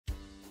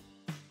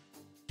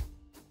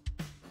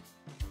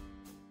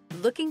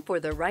Looking for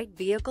the right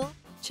vehicle?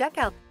 Check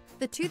out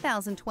the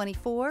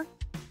 2024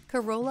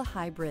 Corolla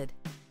Hybrid.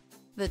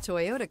 The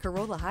Toyota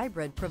Corolla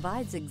Hybrid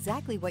provides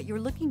exactly what you're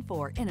looking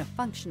for in a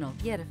functional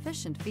yet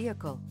efficient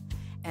vehicle.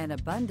 An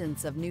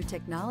abundance of new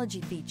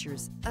technology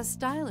features, a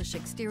stylish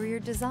exterior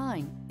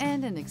design,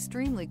 and an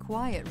extremely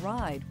quiet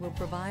ride will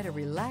provide a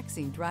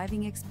relaxing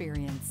driving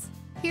experience.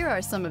 Here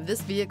are some of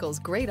this vehicle's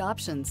great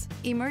options: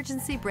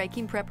 emergency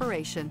braking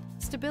preparation,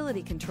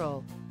 stability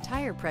control,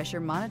 tire pressure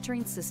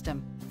monitoring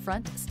system,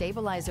 front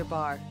stabilizer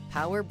bar,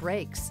 power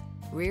brakes,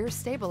 rear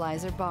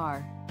stabilizer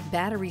bar,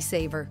 battery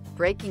saver,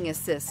 braking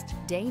assist,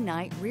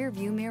 day-night rear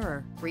view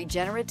mirror,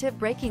 regenerative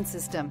braking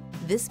system.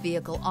 This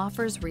vehicle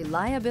offers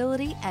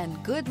reliability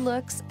and good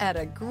looks at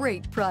a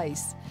great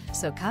price.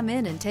 So come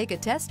in and take a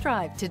test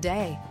drive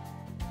today.